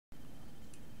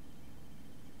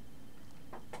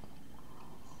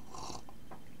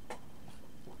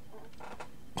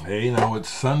Hey, now it's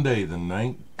Sunday, the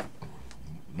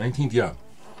 19th, yeah,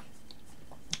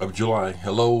 of July.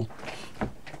 Hello.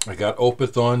 I got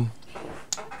Opeth on.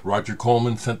 Roger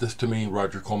Coleman sent this to me.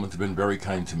 Roger Coleman's been very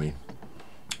kind to me.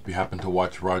 If you happen to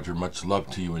watch Roger, much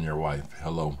love to you and your wife.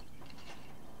 Hello.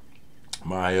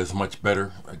 My eye is much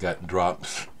better. I got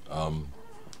drops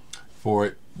for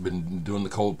it. Been doing the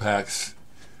cold packs.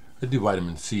 I do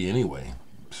vitamin C anyway.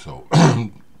 So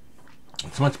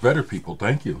it's much better, people.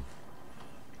 Thank you.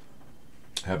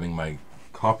 Having my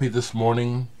coffee this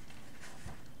morning.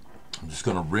 I'm just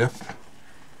going to riff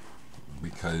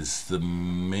because the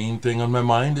main thing on my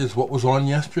mind is what was on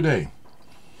yesterday.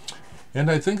 And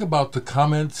I think about the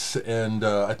comments, and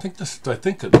I think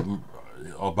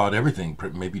about everything,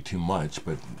 maybe too much,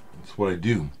 but it's what I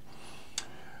do.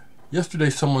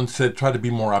 Yesterday someone said try to be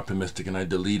more optimistic, and I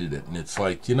deleted it. And it's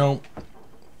like, you know,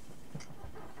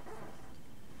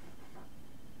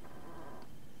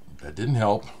 that didn't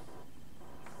help.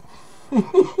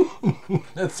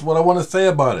 That's what I want to say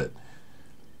about it.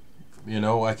 You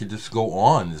know, I could just go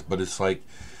on, but it's like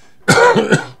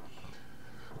that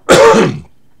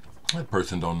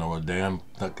person don't know a damn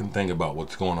fucking thing about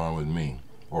what's going on with me,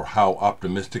 or how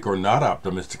optimistic or not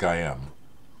optimistic I am.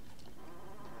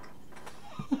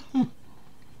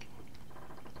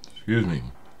 Excuse me.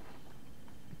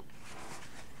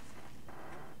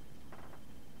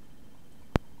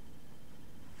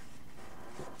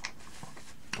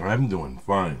 I'm doing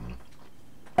fine.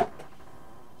 I'm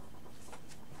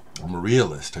a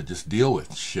realist. I just deal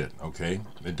with shit, okay?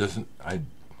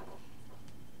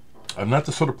 I'm not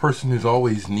the sort of person who's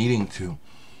always needing to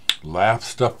laugh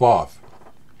stuff off.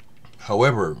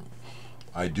 However,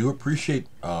 I do appreciate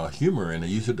humor, and I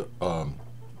use it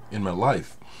in my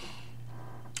life.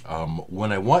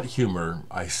 When I want humor,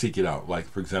 I seek it out. Like,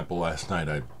 for example, last night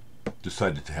I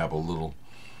decided to have a little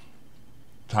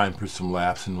time for some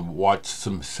laughs and watch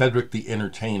some Cedric the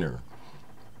Entertainer.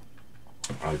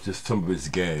 Just some of his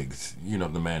gags. You know,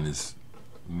 the man is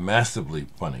massively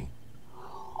funny.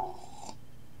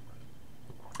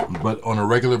 But on a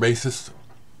regular basis,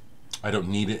 I don't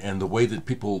need it. And the way that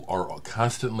people are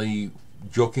constantly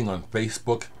joking on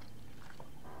Facebook,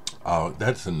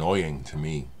 that's annoying to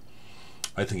me.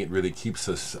 I think it really keeps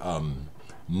us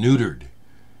neutered.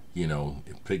 You know,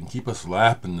 if they can keep us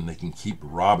laughing, then they can keep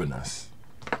robbing us.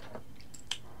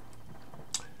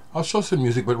 I'll show some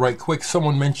music, but right quick,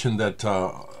 someone mentioned that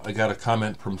I got a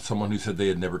comment from someone who said they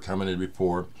had never commented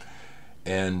before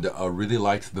and really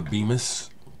liked the Bemis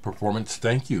performance.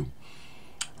 Thank you.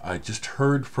 I just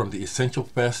heard from the Essential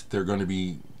Fest. They're going to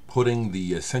be putting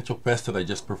the Essential Fest that I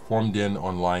just performed in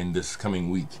online this coming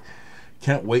week.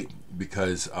 Can't wait,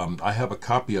 because I have a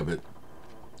copy of it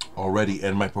already,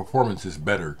 and my performance is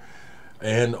better.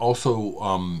 And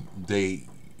also, they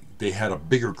had a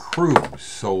bigger crew,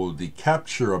 so the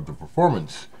capture of the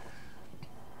performance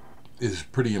is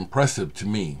pretty impressive to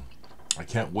me. I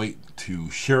can't wait to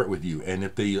share it with you, and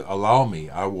if they allow me,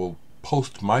 I will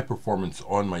post my performance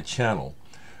on my channel.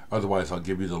 Otherwise, I'll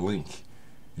give you the link,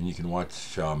 and you can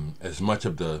watch as much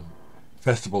of the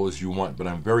festival as you want. But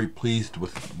I'm very pleased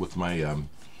with my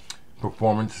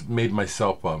performance. Made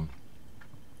myself a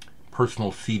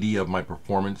personal CD of my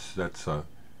performance. That's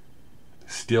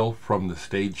still from the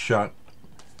stage shot.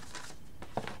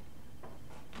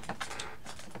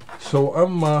 So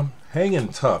I'm hanging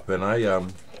tough, and I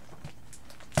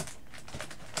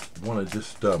want to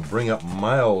just bring up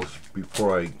Miles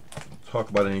before I talk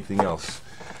about anything else.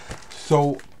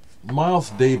 So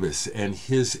Miles Davis and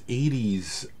his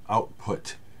 80s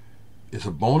output is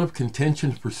a bone of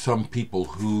contention for some people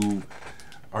who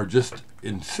are just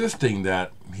insisting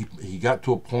that he got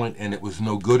to a point and it was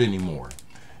no good anymore.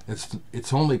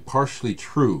 It's only partially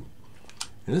true.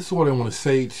 And this is what I want to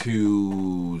say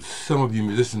to some of you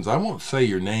musicians. I won't say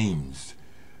your names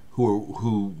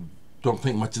who don't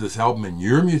think much of this album, and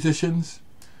you're musicians.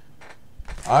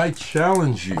 I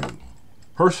challenge you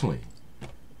personally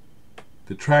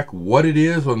to track What It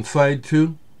Is on side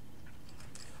 2.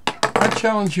 I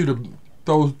challenge you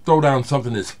to throw down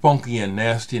something as funky and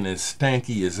nasty and as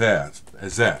stanky as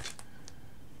that.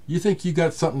 You think you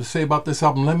got something to say about this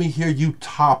album? Let me hear you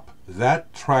top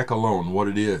that track alone, What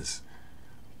It Is.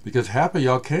 Because half of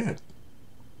y'all can't.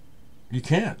 You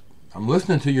can't. I'm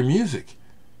listening to your music.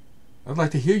 I'd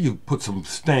like to hear you put some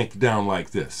stank down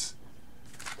like this.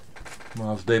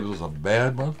 Miles Davis was a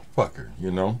bad motherfucker,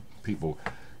 you know? People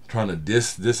trying to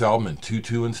diss this album and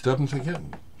Tutu and stuff. And so, yeah,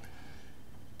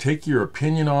 take your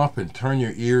opinion off and turn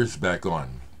your ears back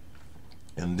on.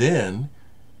 And then,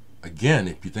 again,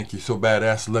 if you think you're so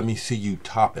badass, let me see you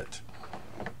top it.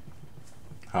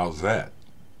 How's that?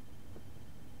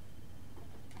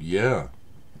 Yeah.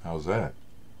 How's that?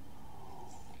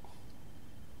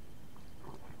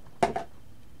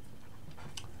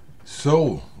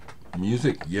 So,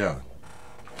 music, yeah.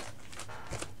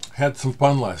 Had some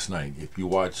fun last night. If you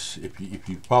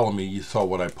follow me, you saw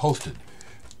what I posted.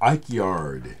 Ike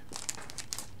Yard.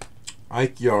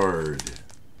 Ike Yard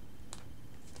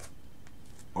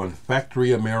on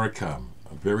Factory America.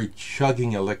 A very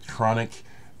chugging electronic,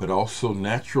 but also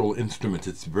natural instrument.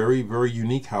 It's very, very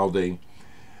unique how they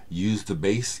use the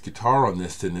bass guitar on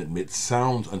this, and it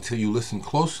sounds, until you listen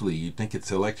closely, you think it's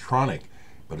electronic,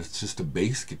 but it's just a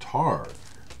bass guitar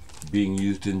being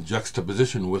used in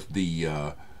juxtaposition with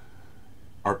the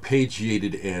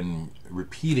arpeggiated and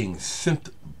repeating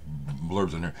synth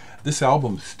blurbs in there. This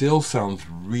album still sounds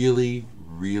really,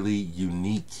 really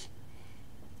unique,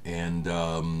 and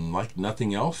like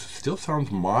nothing else, still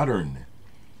sounds modern.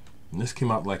 And this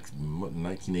came out like what,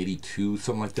 1982,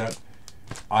 something like that.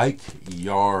 Ike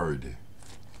Yard.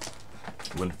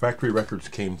 When Factory Records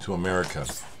came to America,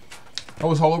 I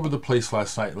was all over the place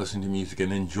last night listening to music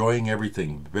and enjoying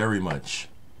everything very much.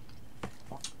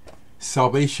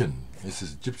 Salvation. This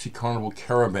is Gypsy Carnival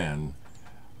Caravan.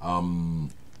 I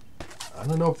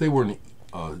don't know if they were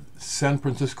a San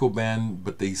Francisco band,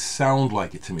 but they sound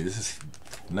like it to me. This is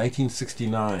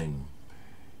 1969.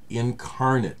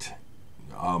 Incarnate.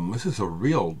 This is a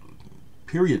real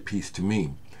period piece to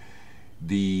me.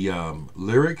 The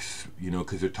lyrics, you know,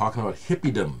 because they're talking about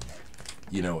hippiedom,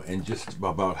 you know, and just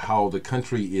about how the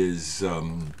country is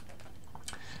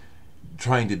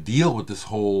trying to deal with this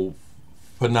whole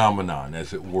phenomenon,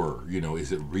 as it were. You know,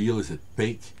 is it real? Is it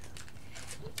fake?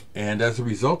 And as a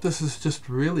result, this is just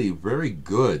really very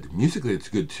good. Musically, it's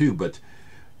good too, but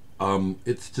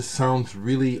it just sounds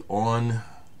really on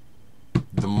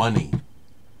the money.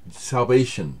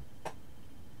 Salvation.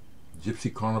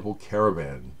 Gypsy Carnival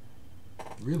Caravan.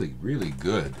 Really, really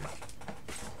good.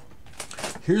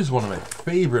 Here's one of my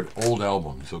favorite old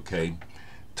albums, okay?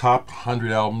 Top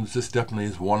 100 albums. This definitely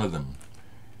is one of them.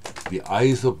 The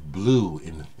Eyes of Blue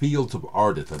in the Fields of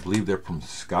Ardath. I believe they're from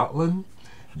Scotland.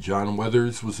 John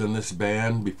Weathers was in this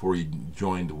band before he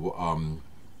joined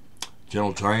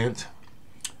Gentle Giant.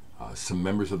 Some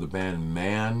members of the band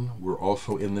Man were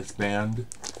also in this band.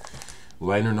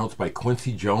 Liner notes by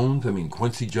Quincy Jones. I mean,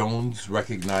 Quincy Jones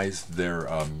recognized their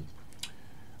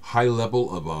high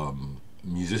level of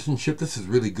musicianship. This is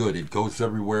really good. It goes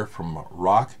everywhere from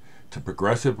rock to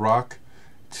progressive rock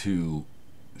to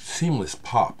seamless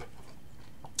pop.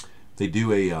 They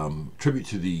do a tribute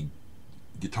to the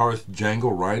guitarist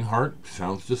Django Reinhardt.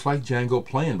 Sounds just like Django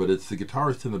playing, but it's the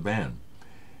guitarist in the band.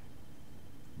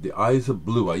 The Eyes of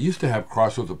Blue. I used to have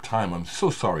Crossroads of Time. I'm so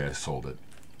sorry I sold it.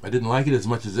 I didn't like it as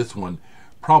much as this one.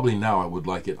 Probably now I would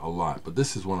like it a lot, but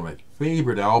this is one of my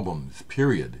favorite albums,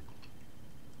 period.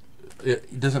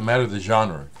 It doesn't matter the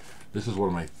genre. This is one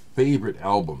of my favorite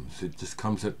albums. It just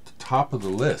comes at the top of the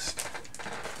list.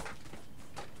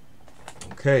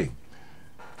 Okay,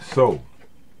 so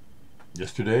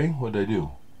yesterday, what did I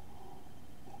do?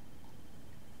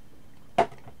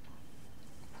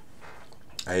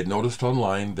 I had noticed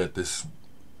online that this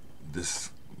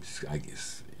I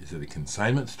guess, is it a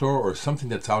consignment store or something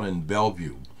that's out in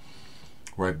Bellevue,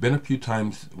 where I've been a few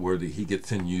times, where he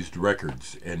gets in used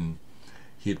records, and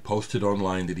he had posted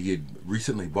online that he had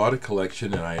recently bought a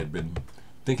collection, and I had been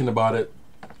thinking about it,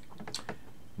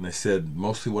 and I said,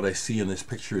 mostly what I see in this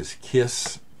picture is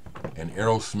Kiss and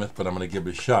Aerosmith, but I'm going to give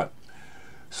it a shot.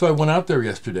 So I went out there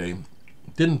yesterday,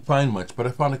 didn't find much, but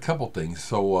I found a couple things.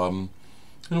 So and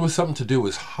it was something to do. It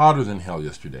was hotter than hell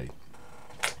yesterday.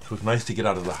 So it was nice to get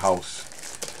out of the house.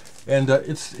 And I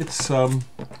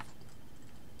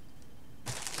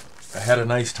had a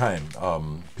nice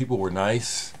time. People were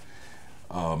nice.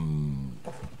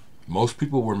 Most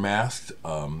people were masked.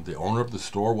 The owner of the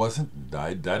store wasn't.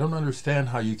 I don't understand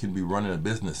how you can be running a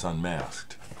business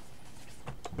unmasked.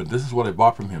 But this is what I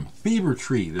bought from him. Fever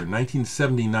Tree, their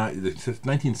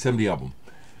 1970 album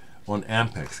on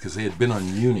Ampex, because they had been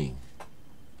on Uni.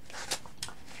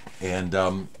 And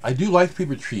I do like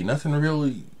Fever Tree. Nothing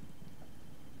really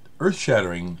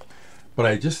earth-shattering, but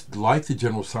I just like the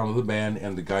general sound of the band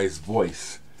and the guy's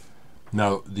voice.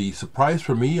 Now, the surprise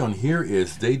for me on here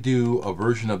is they do a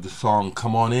version of the song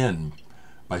Come On In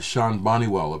by Sean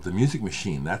Bonniwell of the Music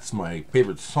Machine. That's my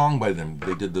favorite song by them.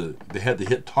 They had the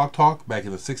hit Talk Talk back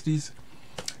in the 60s,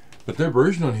 but their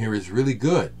version on here is really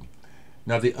good.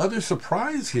 Now, the other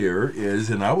surprise here is,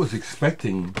 and I was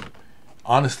expecting,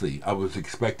 honestly, I was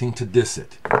expecting to diss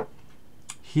it.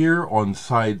 Here on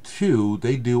side 2,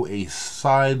 they do a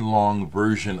side-long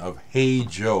version of Hey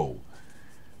Joe.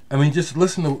 I mean, just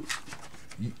listen to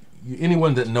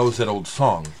anyone that knows that old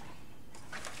song.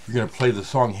 you're going to play the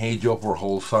song Hey Joe for a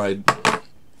whole side,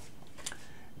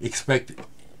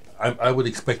 I would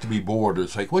expect to be bored.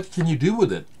 It's like, what can you do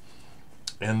with it?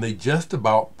 And they just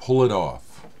about pull it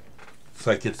off. It's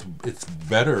like it's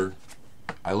better.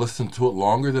 I listened to it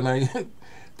longer than I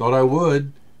thought I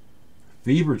would.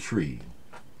 Fever Tree.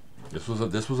 This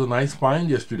was a nice find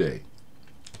yesterday.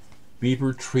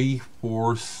 Fever Tree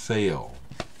for sale.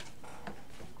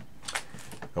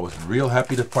 I was real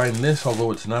happy to find this,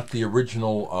 although it's not the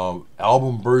original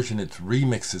album version. It's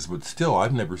remixes, but still,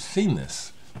 I've never seen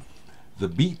this. The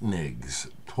Beatnigs,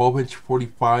 12-inch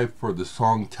 45 for the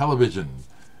song Television,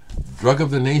 Drug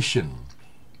of the Nation,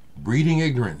 Breeding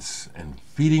Ignorance, and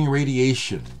Feeding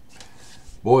Radiation.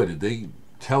 Boy, did they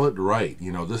tell it right.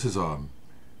 You know, this is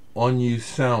Unused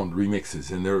Sound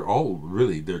remixes, and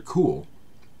they're cool.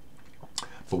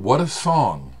 But what a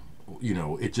song. You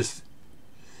know, it's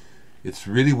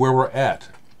really where we're at.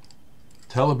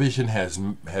 Television has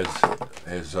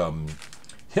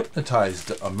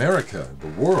hypnotized America, the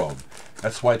world.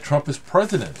 That's why Trump is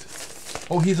president.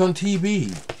 Oh, he's on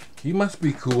TV. He must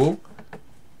be cool.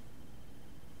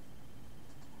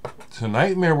 It's a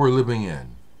nightmare we're living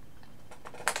in.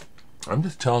 I'm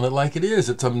just telling it like it is.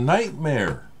 It's a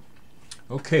nightmare.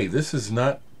 Okay, this is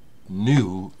not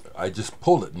new. I just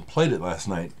pulled it and played it last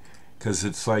night because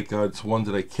it's like it's one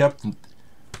that I kept.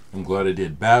 I'm glad I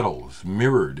did. Battles,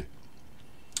 Mirrored.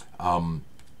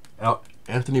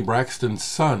 Anthony Braxton's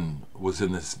son was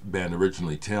in this band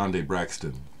originally, Teonde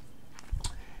Braxton.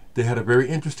 They had a very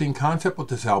interesting concept with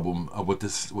this album, with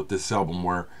this album,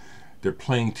 where they're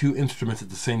playing two instruments at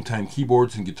the same time,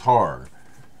 keyboards and guitar,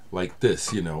 like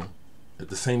this, you know, at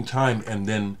the same time, and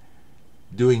then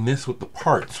doing this with the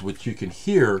parts, which you can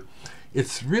hear.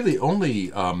 It's really only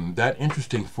that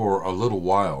interesting for a little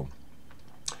while.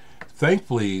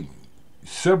 Thankfully,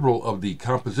 several of the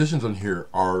compositions on here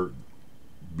are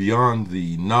beyond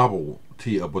the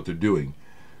novelty of what they're doing.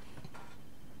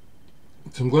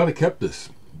 So I'm glad I kept this.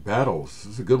 Battles,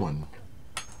 this is a good one.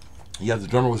 Yeah, the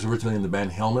drummer was originally in the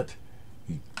band Helmet.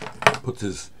 He puts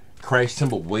his crash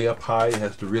cymbal way up high. He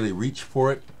has to really reach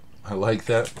for it. I like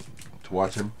that, to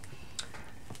watch him.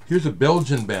 Here's a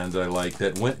Belgian band that I like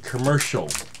that went commercial.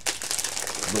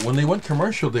 But when they went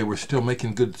commercial, they were still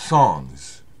making good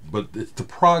songs. But it's the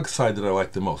prog side that I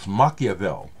like the most.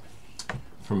 Machiavel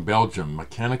from Belgium.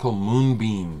 Mechanical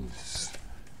Moonbeams.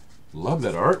 Love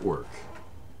that artwork.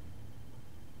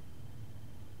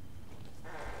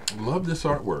 Love this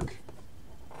artwork.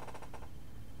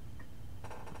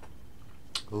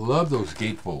 Love those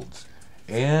gatefolds.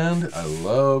 And I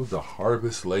love the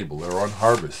Harvest label. They're on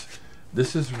Harvest.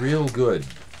 This is real good.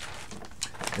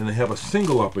 And they have a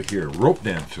single up here, Rope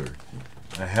Dancer.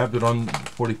 I have it on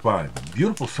 45.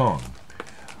 Beautiful song.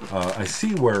 I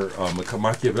see where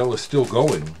Machiavel is still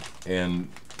going and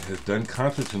has done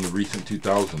concerts in the recent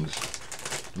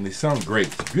 2000s. And they sound great.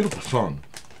 It's a beautiful song.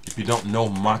 If you don't know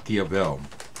Machiavel,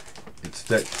 it's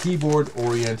that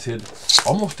keyboard-oriented,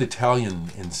 almost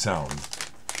Italian in sound.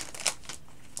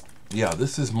 Yeah,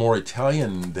 this is more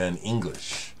Italian than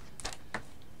English.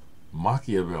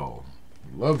 Machiavel.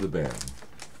 Love the band.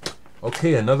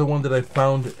 Okay, another one that I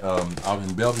found out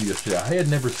in Bellevue yesterday. I had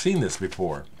never seen this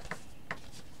before.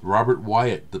 Robert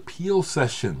Wyatt, The Peel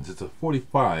Sessions. It's a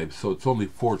 45, so it's only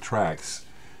 4 tracks.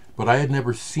 But I had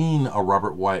never seen a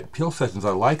Robert Wyatt Peel Sessions. I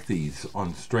like these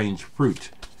on Strange Fruit.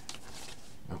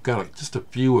 I've got just a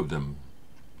few of them.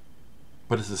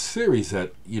 But it's a series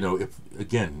that, you know, if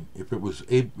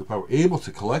I were able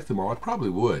to collect them all, I probably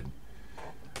would.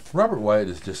 Robert Wyatt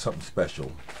is just something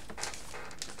special.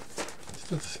 He's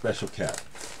just a special cat.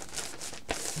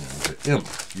 You know, he's an imp.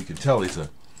 You can tell he's a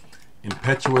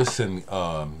impetuous and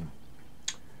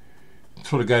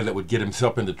sort of guy that would get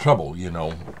himself into trouble, you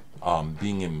know,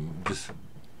 being just,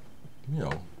 you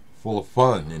know, full of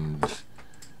fun and just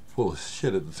full of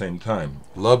shit at the same time.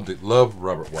 Love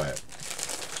Robert Wyatt.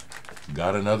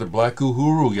 Got another Black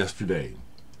Uhuru yesterday.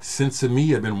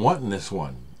 Sinsemilla, I've been wanting this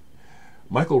one.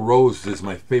 Michael Rose is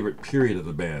my favorite period of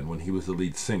the band when he was the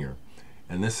lead singer.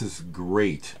 And this is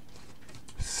great.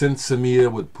 Sinsemilla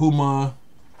with Puma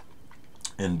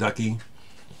and Ducky.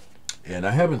 And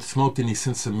I haven't smoked any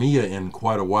Sinsemilla in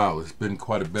quite a while. There's been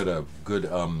quite a bit of good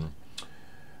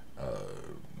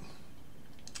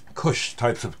Kush,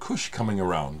 types of Kush coming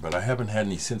around. But I haven't had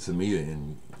any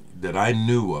Sinsemilla that I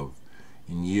knew of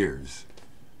in years.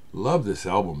 Love this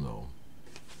album though.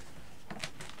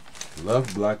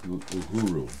 Love Black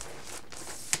Uhuru.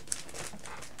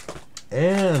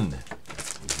 And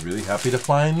I was really happy to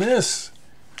find this.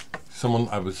 Someone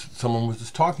was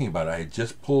just talking about it. I had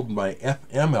just pulled my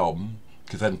FM album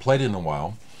because I hadn't played it in a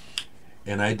while,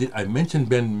 And I mentioned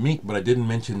Ben Mink, but I didn't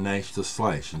mention Nash the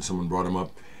Slash, and someone brought him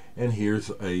up. And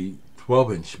here's a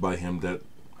 12-inch by him that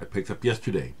I picked up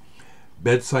yesterday.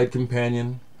 Bedside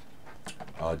Companion,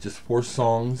 just 4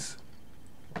 songs.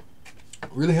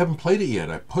 Really haven't played it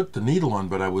yet. I put the needle on,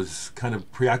 but I was kind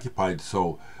of preoccupied,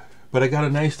 so... But I got a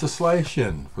Nash the Slash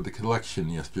in for the collection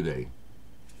yesterday.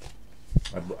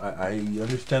 I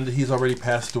understand that he's already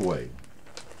passed away.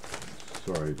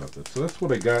 Sorry about that. So that's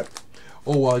what I got.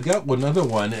 Oh, well, I got another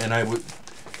one, and I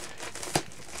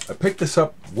picked this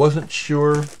up, wasn't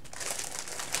sure,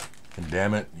 and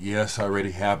damn it, yes, I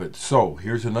already have it. So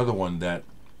here's another one that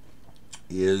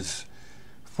is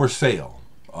for sale.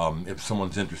 If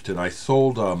someone's interested, I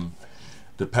sold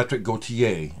the Patrick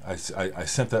Gautier. I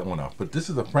sent that one off, but this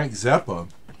is a Frank Zappa.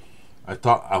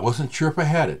 I wasn't sure if I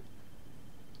had it.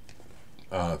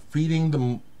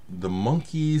 Feeding the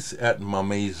Monkies at my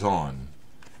Maison,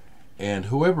 and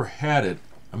whoever had it,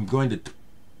 it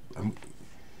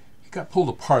got pulled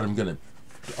apart. I'm going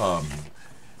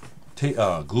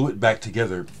to glue it back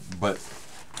together, but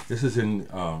this is in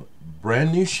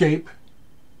brand new shape.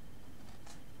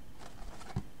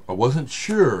 I wasn't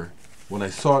sure when I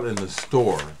saw it in the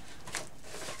store,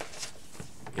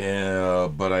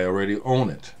 but I already own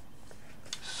it.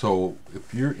 So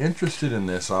if you're interested in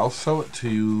this, I'll sell it to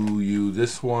you.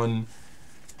 This one,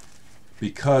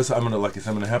 because I'm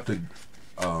gonna have to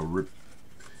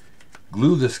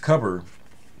glue this cover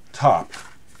top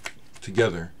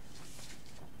together.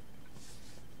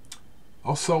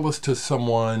 I'll sell this to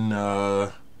someone.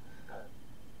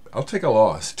 I'll take a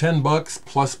loss. $10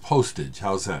 plus postage.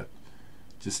 How's that?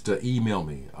 Just email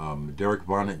me,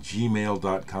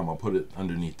 dereckvon@gmail.com. I'll put it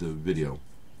underneath the video.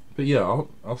 But yeah,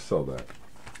 I'll sell that.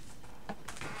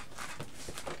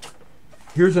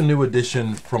 Here's a new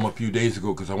edition from a few days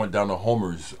ago, because I went down to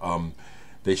Homer's.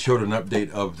 They showed an update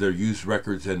of their used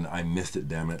records, and I missed it,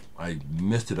 damn it. I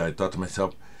missed it. I thought to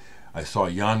myself, I saw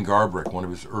Jan Garbrick, one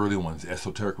of his early ones,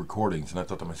 Esoteric Recordings, and I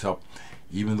thought to myself,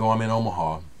 even though I'm in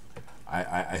Omaha,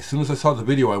 as soon as I saw the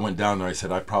video, I went down there. I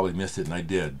said, I probably missed it, and I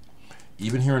did.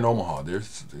 Even here in Omaha,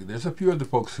 there's a few other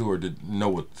folks who know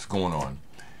what's going on.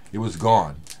 It was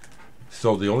gone.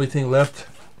 So the only thing left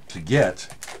to get,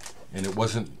 and it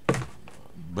wasn't,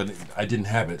 but I didn't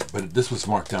have it, but this was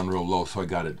marked down real low, so I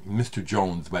got it. Mr.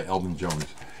 Jones by Elvin Jones.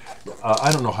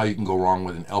 I don't know how you can go wrong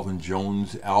with an Elvin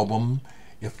Jones album,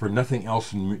 if for nothing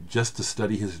else, just to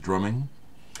study his drumming.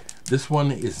 This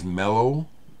one is mellow.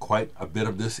 Quite a bit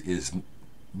of this is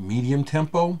medium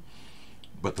tempo,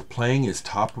 but the playing is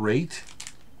top rate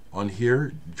on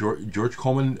here. George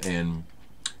Coleman and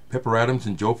Pepper Adams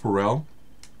and Joe Farrell.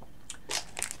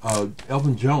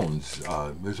 Elvin Jones,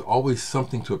 there's always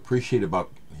something to appreciate about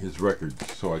his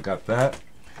records, so I got that.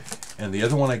 And the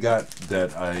other one I got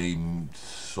that I'm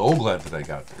so glad that I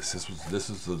got this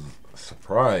is a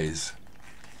surprise,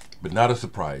 but not a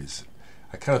surprise.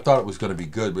 I kind of thought it was going to be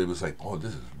good, but it was like, oh,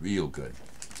 this is real good.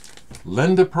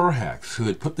 Linda Perhacs, who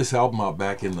had put this album out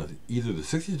back in either the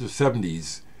 60s or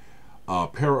 70s,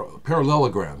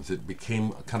 Parallelograms. It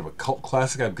became kind of a cult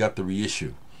classic. I've got the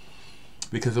reissue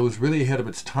because it was really ahead of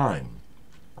its time.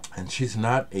 And she's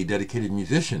not a dedicated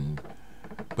musician,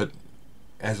 but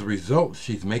as a result,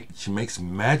 she makes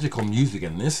magical music,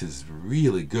 and this is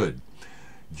really good.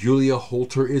 Julia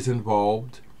Holter is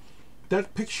involved.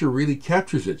 That picture really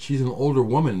captures it. She's an older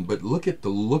woman, but look at the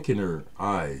look in her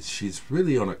eyes. She's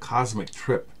really on a cosmic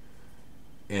trip,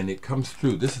 and it comes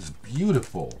through. This is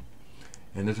beautiful.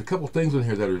 And there's a couple things in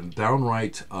here that are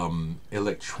downright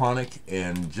electronic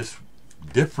and just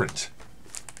different.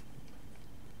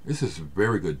 This is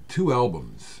very good. 2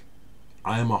 albums.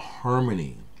 I Am a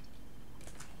Harmony.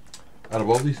 Out of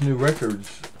all these new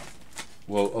records,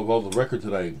 well, of all the records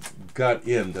that I got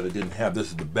in that I didn't have, this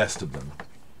is the best of them.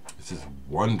 This is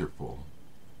wonderful.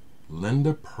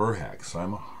 Linda Perhacs,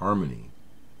 I'm a Harmony.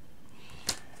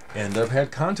 And I've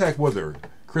had contact with her.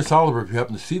 Chris Oliver, if you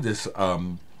happen to see this,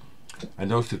 I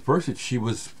noticed at first that she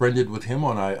was friended with him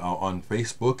on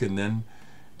Facebook, and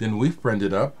then we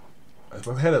friended up.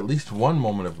 I've had at least one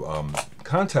moment of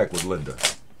contact with Linda.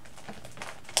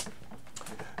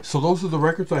 So those are the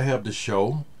records I have to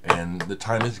show, and the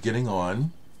time is getting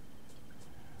on.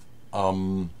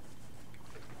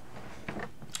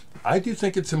 I do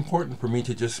think it's important for me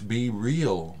to just be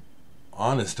real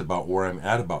honest about where I'm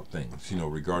at about things,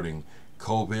 regarding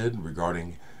COVID,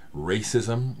 regarding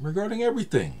racism, regarding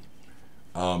everything.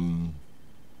 I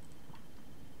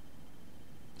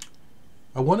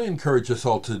want to encourage us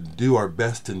all to do our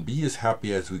best and be as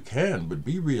happy as we can, but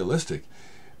be realistic,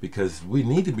 because we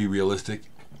need to be realistic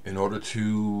in order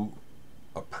to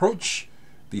approach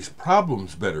these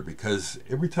problems better, because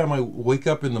every time I wake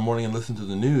up in the morning and listen to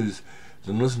the news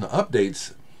and listen to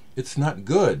updates, it's not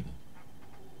good.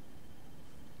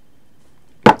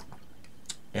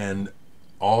 And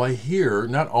all I hear,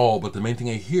 not all, but the main thing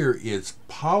I hear is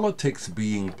politics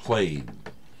being played.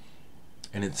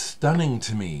 And it's stunning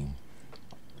to me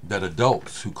that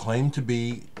adults who claim to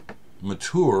be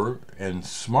mature and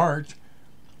smart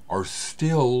are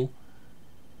still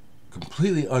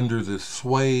completely under the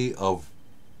sway of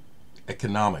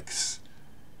economics,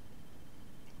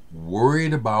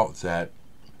 worried about that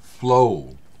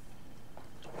flow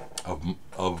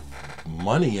of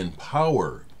money and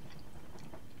power,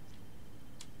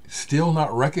 still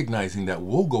not recognizing that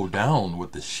we'll go down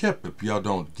with the ship if y'all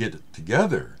don't get it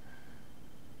together.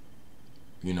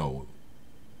 You know,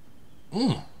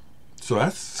 so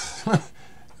that's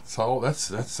that's all.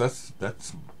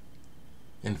 That's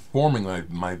informing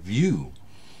my view,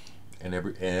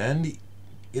 and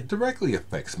it directly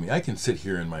affects me. I can sit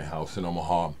here in my house in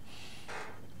Omaha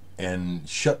and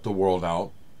shut the world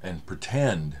out and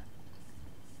pretend,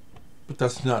 but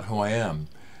that's not who I am.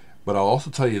 But I'll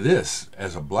also tell you this: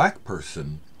 as a black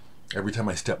person, every time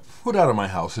I step foot out of my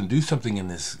house and do something in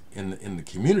the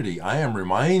community, I am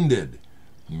reminded,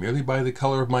 merely by the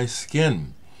color of my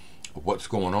skin, of what's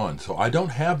going on. So I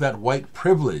don't have that white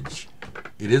privilege.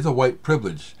 It is a white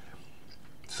privilege.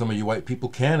 Some of you white people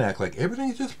can act like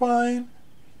everything's just fine.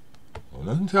 Well,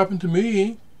 nothing's happened to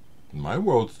me. My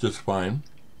world's just fine.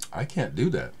 I can't do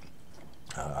that.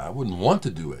 I wouldn't want to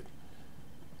do it.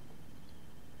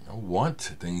 I want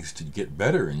things to get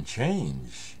better and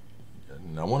change.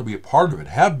 And I want to be a part of it.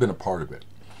 Have been a part of it.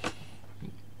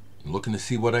 I'm looking to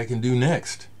see what I can do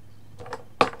next.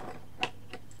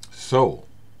 So,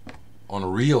 on a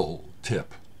real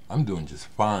tip, I'm doing just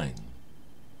fine.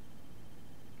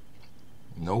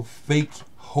 No fake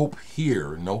hope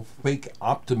here, no fake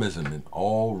optimism, and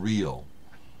all real.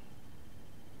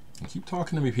 And keep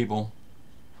talking to me, people.